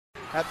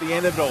at the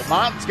end of it all.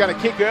 Martin's going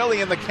to kick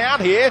early in the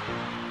count here.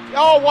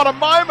 Oh, what a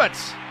moment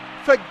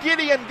for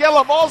Gideon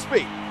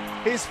Geller-Mosby.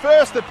 His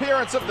first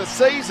appearance of the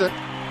season,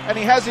 and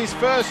he has his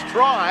first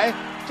try,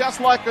 just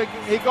like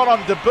he got on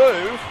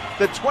debut.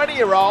 The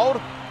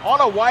 20-year-old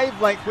on a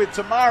wavelength with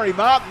Tamari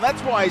Martin.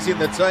 That's why he's in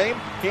the team.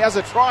 He has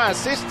a try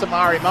assist,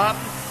 Tamari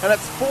Martin, and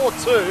it's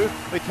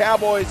 4-2. The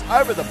Cowboys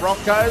over the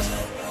Broncos.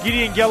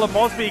 Gideon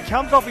Geller-Mosby, he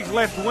comes off his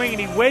left wing and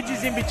he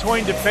wedges in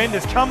between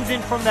defenders, comes in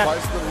from that...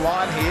 Close to the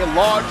line here,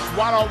 Lodge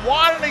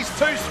one-on-one, and he's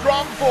too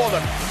strong for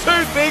them,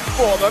 too big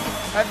for them,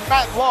 and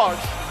Matt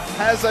Lodge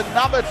has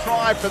another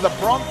try for the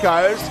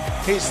Broncos,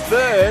 his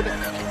third.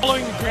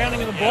 Following the grounding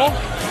of the ball,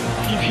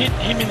 you've hit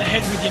him in the head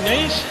with your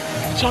knees.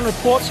 It's on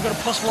reports, you've got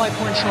a possible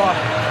 8-point try.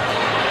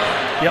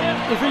 Yep.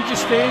 If he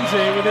just stands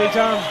there with his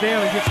arms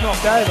down and gets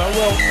knocked over,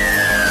 well,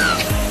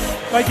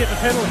 they get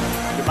the penalty.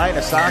 Jermaine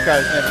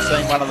Asako's never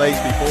seen one of these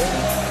before.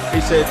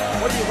 He said,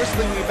 "What are you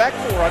whistling me back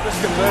for? I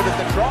just converted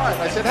the try."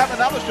 They said, "Have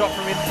another shot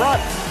from in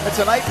front." It's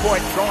an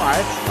 8-point try,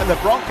 and the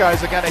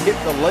Broncos are going to hit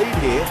the lead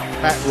here,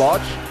 Matt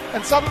Lodge.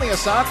 And suddenly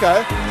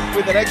Asako,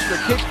 with an extra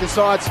kick,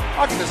 decides,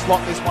 I can just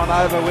slot this one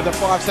over with a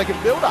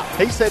 5-second build-up.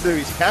 He said to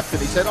his captain,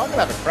 he said, "I'm going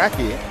to have a crack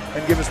here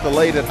and give us the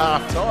lead at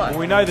half-time." Well,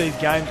 we know these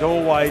games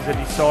always are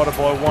decided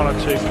by 1 or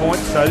 2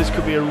 points, so this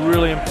could be a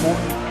really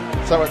important...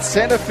 So it's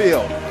centre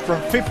field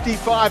from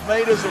 55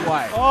 metres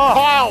away. Oh.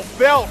 Kyle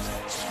Felt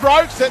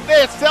strokes it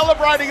there,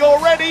 celebrating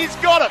already. He's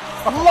got it.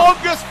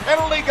 Longest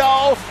penalty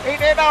goal in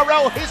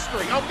NRL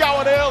history. I'm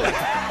going early.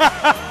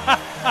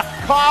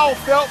 Kyle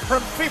Felt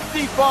from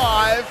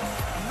 55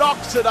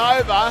 knocks it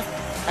over,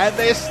 and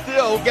they're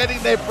still getting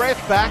their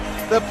breath back,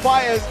 the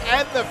players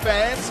and the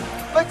fans.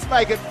 Let's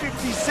make it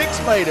 56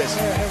 metres.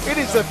 It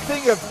is a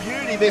thing of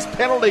beauty, this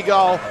penalty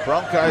goal.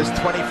 Broncos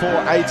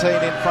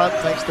 24-18 in front,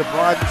 thanks to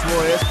Bryden's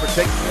lawyers,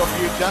 protecting your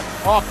future.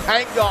 Oh,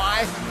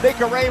 Pangai,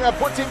 Nikarima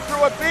puts him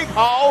through a big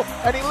hole,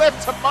 and he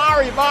left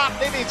Tamari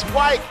Martin in his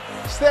wake.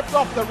 Stepped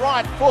off the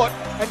right foot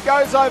and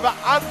goes over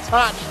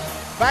untouched.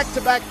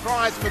 Back-to-back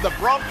tries for the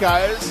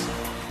Broncos.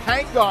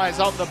 Pangai's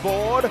on the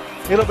board.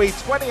 It'll be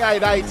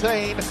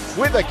 28-18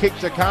 with a kick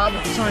to come.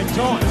 At the same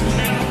time.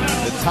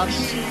 The touch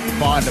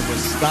finder was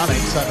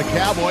stunning, so the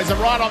Cowboys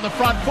are right on the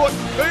front foot.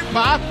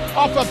 Cooper,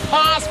 off a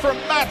pass from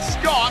Matt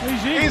Scott,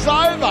 is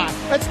over.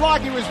 It's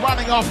like he was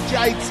running off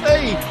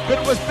JT, but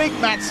it was big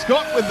Matt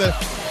Scott with the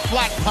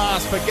flat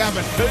pass for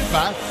Gavin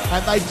Cooper,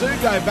 and they do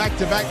go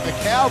back-to-back, the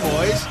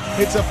Cowboys.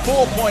 It's a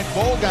 4-point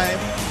ball game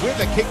with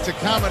a kick to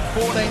come and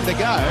 14 to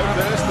go.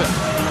 Thurston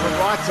from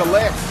right to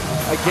left.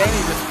 Again,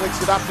 he just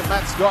flicks it up to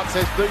Matt Scott,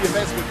 says, "Do your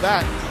best with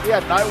that." He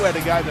had nowhere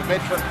to go, the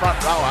veteran front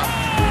rower,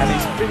 and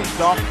he's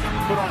finished off,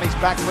 put on his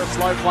back for a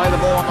slow play,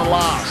 the ball on the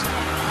last.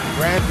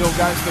 Granville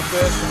goes to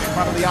Thurston in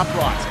front of the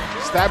uprights,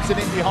 stabs it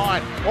in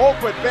behind,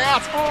 awkward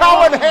bounce,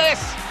 Cohen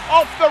Hess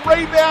off the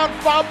rebound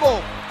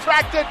fumble,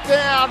 tracked it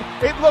down,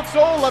 it looks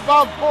all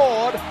above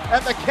board,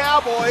 and the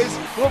Cowboys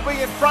will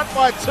be in front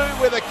by 2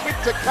 with a kick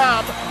to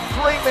come,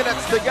 3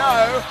 minutes to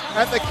go,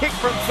 and the kick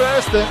from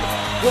Thurston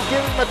will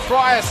give him a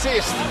try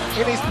assist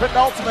in his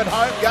penultimate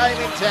home game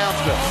in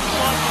Townsville.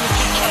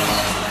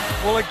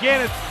 Well,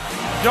 again, it's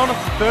Jonathan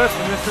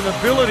Thurston. It's an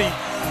ability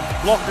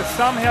block to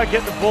somehow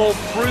get the ball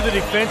through the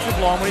defensive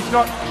line when he's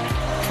got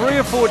 3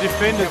 or 4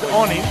 defenders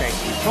on him.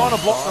 He's trying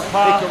to block the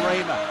pass.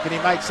 Nikarima, can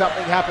he make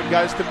something happen?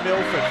 Goes to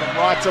Milford from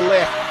right to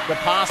left. The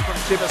pass from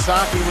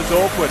Shibasaki was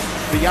awkward.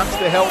 The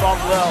youngster held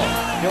on well.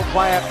 He'll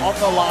play it on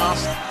the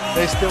last.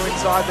 They're still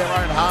inside their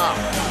own half.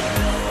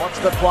 Wants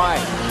to play.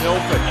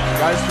 Milford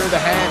goes through the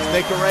hands.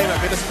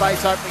 Nikarima, bit of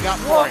space opening up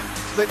for him.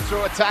 Slips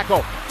through a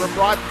tackle from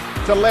right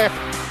to left.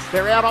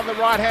 They're out on the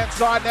right-hand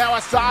side now.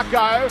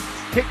 Asako,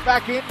 kick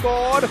back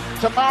inboard.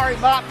 Tamari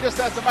Martin just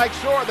has to make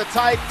sure of the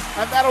take,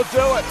 and that'll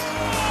do it.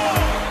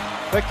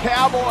 The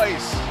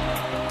Cowboys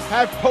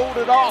have pulled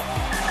it off,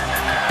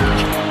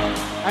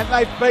 and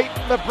they've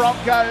beaten the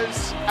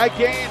Broncos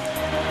again,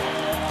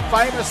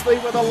 famously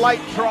with a late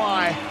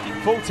try,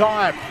 full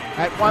time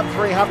at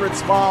 1300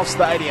 Smile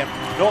Stadium.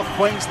 North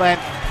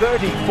Queensland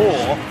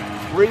 34,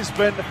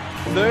 Brisbane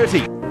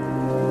 30.